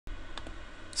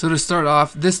So to start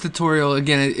off, this tutorial,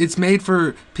 again, it's made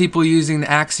for people using the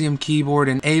Axiom keyboard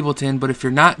and Ableton, but if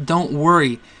you're not, don't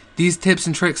worry. These tips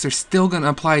and tricks are still going to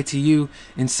apply to you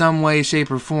in some way,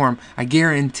 shape, or form. I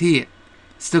guarantee it.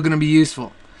 It's still going to be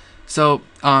useful. So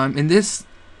in this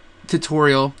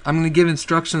tutorial, I'm going to give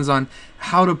instructions on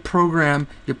how to program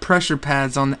your pressure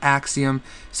pads on the Axiom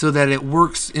so that it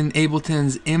works in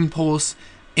Ableton's impulse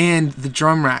and the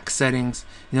drum rack settings.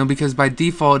 Because by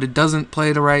default it doesn't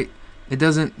play the right. It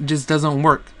just doesn't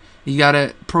work. You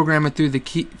gotta program it through the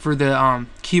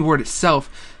keyboard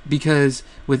itself, because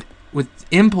with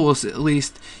impulse at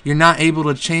least you're not able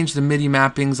to change the MIDI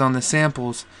mappings on the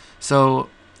samples, so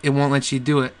it won't let you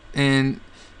do it. And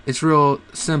it's real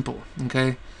simple.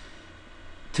 Okay,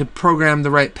 to program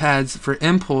the right pads for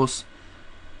impulse,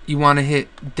 you want to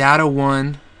hit data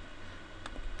 1,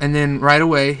 and then right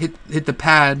away hit the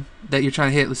pad that you're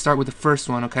trying to hit. Let's start with the first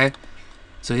one. Okay.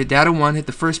 So hit data 1, hit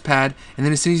the first pad, and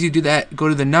then as soon as you do that, go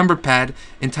to the number pad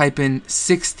and type in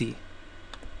 60.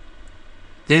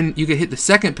 Then you can hit the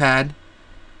second pad,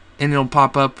 and it'll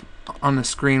pop up on the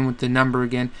screen with the number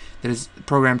again that is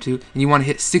programmed to, and you want to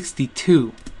hit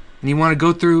 62. And you want to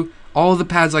go through all of the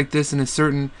pads like this in a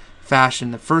certain fashion.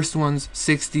 The first one's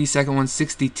 60, second one's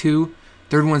 62,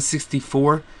 third one's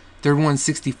 64, third one's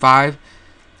 65,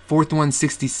 fourth one's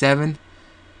 67,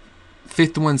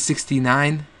 fifth one's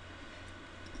 69,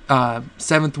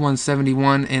 seventh one's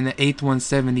 71, and the eighth one's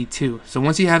 72. So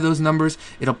once you have those numbers,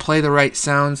 it'll play the right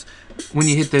sounds when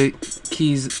you hit the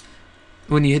keys,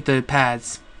 when you hit the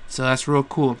pads. So that's real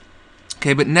cool.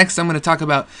 Okay, but next I'm going to talk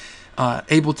about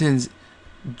Ableton's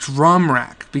drum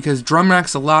rack, because drum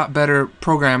rack's a lot better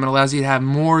program. It allows you to have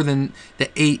more than the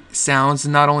 8 sounds,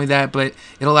 and not only that, but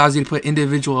it allows you to put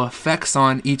individual effects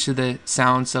on each of the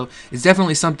sounds. So it's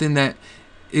definitely something that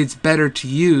it's better to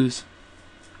use.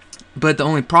 But the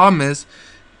only problem is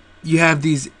you have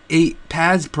these 8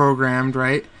 pads programmed,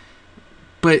 right?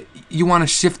 But you want to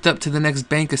shift up to the next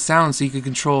bank of sounds so you can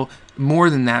control more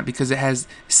than that, because it has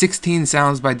 16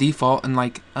 sounds by default and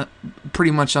like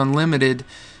pretty much unlimited.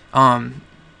 So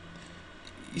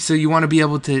you want to be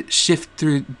able to shift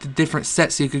through the different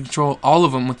sets so you can control all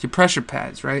of them with your pressure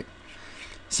pads, right?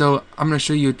 So I'm going to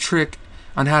show you a trick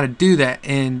on how to do that,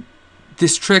 and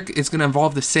this trick is going to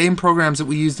involve the same programs that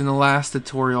we used in the last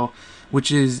tutorial,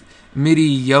 which is Midi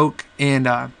Yoke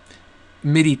and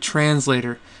Midi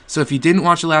Translator. So if you didn't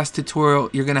watch the last tutorial,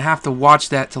 you're going to have to watch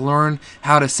that to learn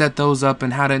how to set those up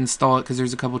and how to install it, because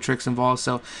there's a couple tricks involved.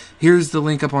 So here's the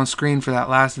link up on screen for that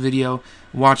last video.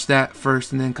 Watch that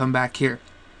first and then come back here.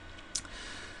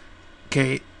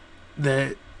 Okay,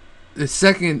 the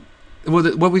second,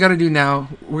 what we got to do now,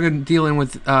 we're going to deal in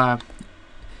with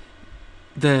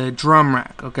the drum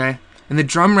rack. Okay, and the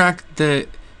drum rack, the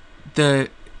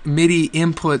MIDI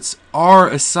inputs are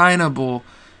assignable,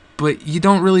 but you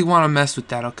don't really want to mess with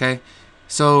that. Okay,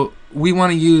 so we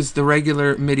want to use the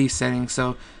regular MIDI settings.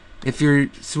 So if you're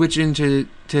switching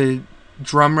to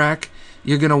drum rack,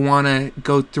 you're gonna want to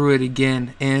go through it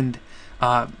again, and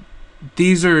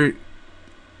these are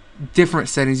different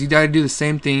settings. You gotta do the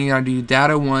same thing. You gotta do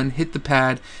data 1, hit the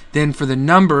pad, then for the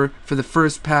number for the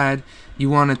first pad you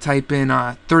want to type in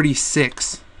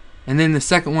 36, and then the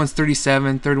second one's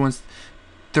 37, third one's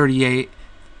 38,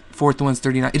 fourth one's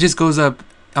 39. It just goes up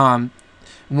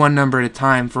one number at a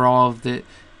time for all of the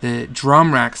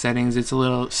drum rack settings. It's a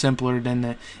little simpler than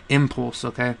the impulse.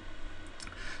 Okay,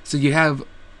 so you have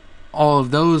all of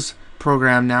those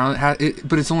programmed now,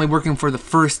 but it's only working for the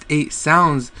first 8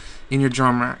 sounds in your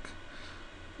drum rack.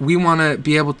 We want to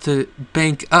be able to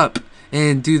bank up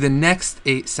and do the next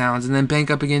 8 sounds, and then bank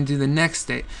up again, do the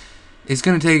next 8. It's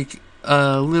going to take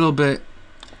a little bit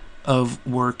of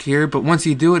work here, but once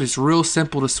you do it, it's real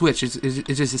simple to switch. It's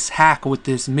just this hack with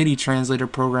this Midi Translator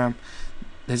program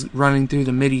that's running through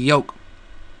the Midi Yoke.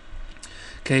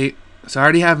 Okay, so I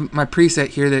already have my preset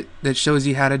here that shows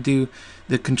you how to do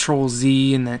the Control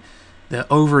Z and the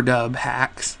overdub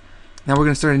hacks. Now we're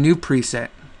going to start a new preset.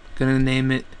 Going to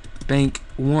name it Bank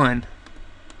 1.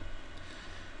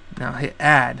 Now hit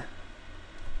add.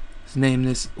 Let's name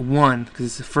this 1 because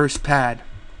it's the first pad.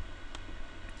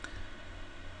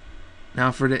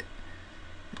 Now for the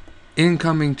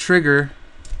incoming trigger,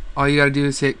 all you gotta do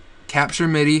is hit capture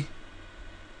MIDI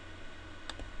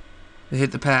and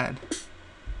hit the pad.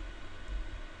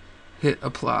 Hit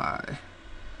apply.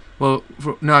 Well,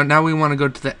 now we want to go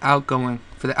to the outgoing.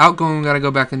 For the outgoing, we gotta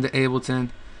go back into Ableton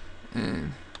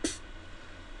and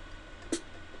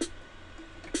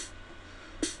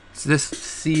it's this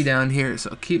C down here.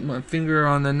 So I'll keep my finger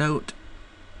on the note.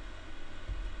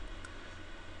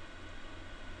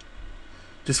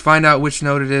 Just find out which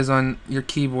note it is on your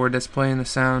keyboard that's playing the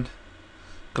sound.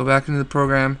 Go back into the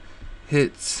program,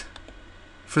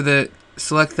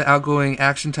 select the outgoing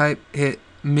action type, hit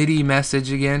MIDI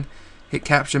message again, hit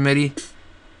capture MIDI,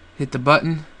 hit the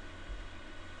button.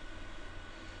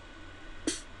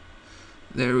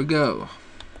 There we go.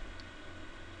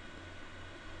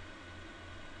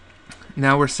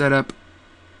 Now we're set up.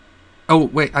 Oh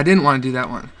wait, I didn't want to do that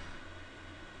one.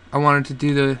 I wanted to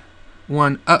do the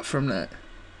one up from that.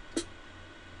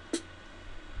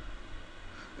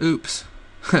 Oops.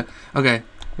 Okay,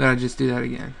 gotta just do that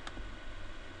again.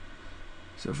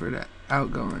 So for that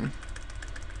outgoing.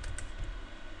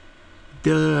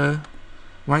 Duh.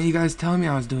 Why aren't you guys telling me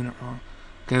I was doing it wrong?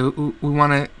 Okay, we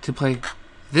want it to play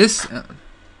this sound.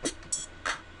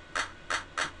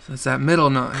 So it's that middle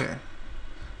note here.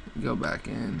 Go back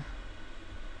in.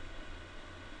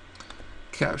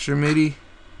 Capture MIDI.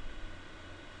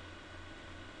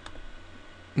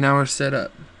 Now we're set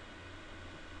up.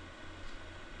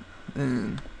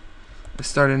 And let's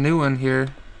start a new one here.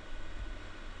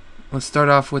 Let's start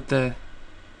off with the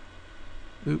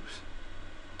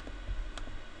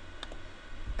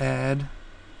add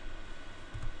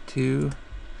to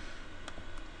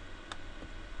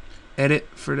edit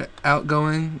for the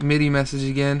outgoing MIDI message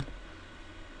again.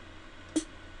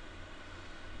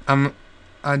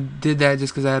 I did that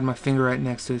just because I had my finger right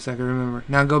next to it so I could remember.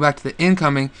 Now go back to the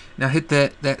incoming. Now hit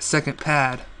that second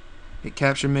pad. Hit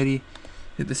capture MIDI.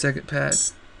 Hit the second pad.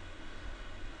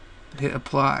 Hit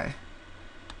apply.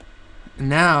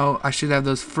 Now I should have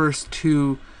those first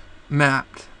two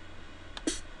mapped.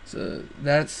 So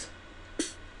that's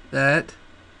that.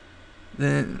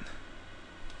 Then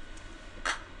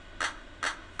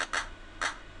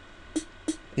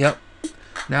yep.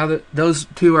 Now that those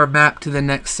two are mapped to the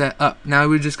next set up. Now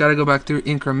we just got to go back through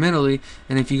incrementally,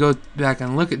 and if you go back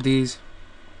and look at these,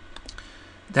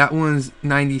 that one's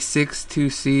 96 to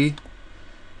C,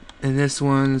 and this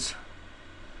one's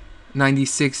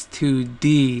 96 to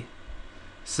D.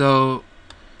 So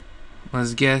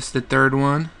let's guess the third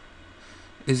one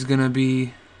is gonna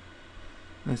be,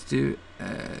 let's do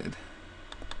add.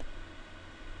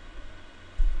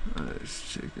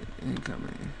 Let's check the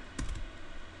incoming.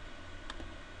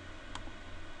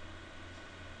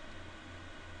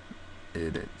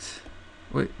 Edit.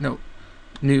 Wait, no.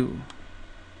 New.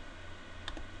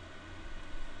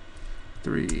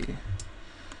 3.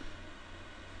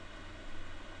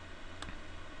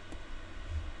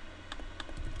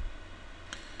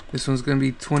 This one's gonna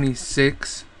be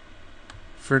 26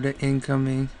 for the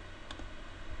incoming.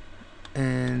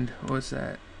 And what's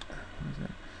that?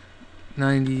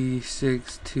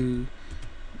 96 to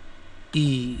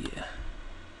E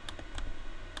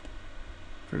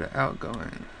for the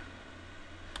outgoing.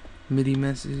 MIDI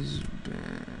message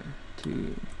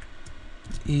to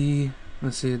E.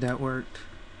 Let's see if that worked.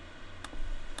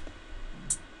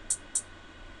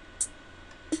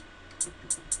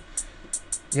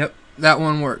 Yep, that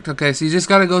one worked. Okay, so you just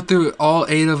got to go through all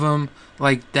 8 of them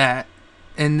like that,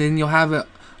 and then you'll have it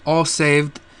all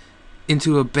saved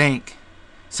into a bank.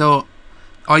 So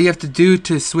all you have to do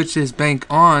to switch this bank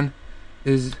on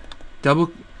is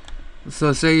double.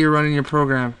 So say you're running your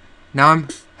program. Now I'm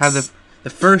have the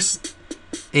first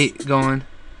 8 going.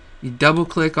 You double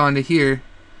click onto here,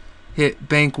 hit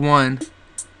bank 1.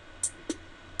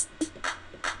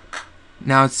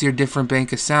 Now it's your different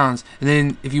bank of sounds. And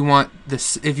then if you want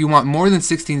more than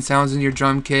 16 sounds in your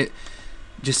drum kit,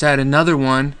 just add another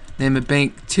one, name it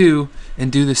bank 2,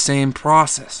 and do the same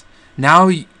process. Now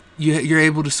you're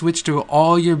able to switch to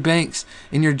all your banks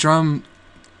in your drum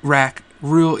rack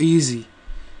real easy.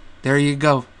 There you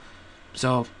go.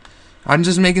 So I'm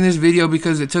just making this video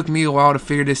because it took me a while to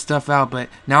figure this stuff out, but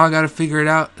now I gotta figure it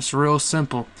out. It's real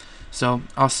simple. So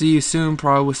I'll see you soon,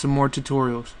 probably with some more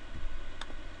tutorials.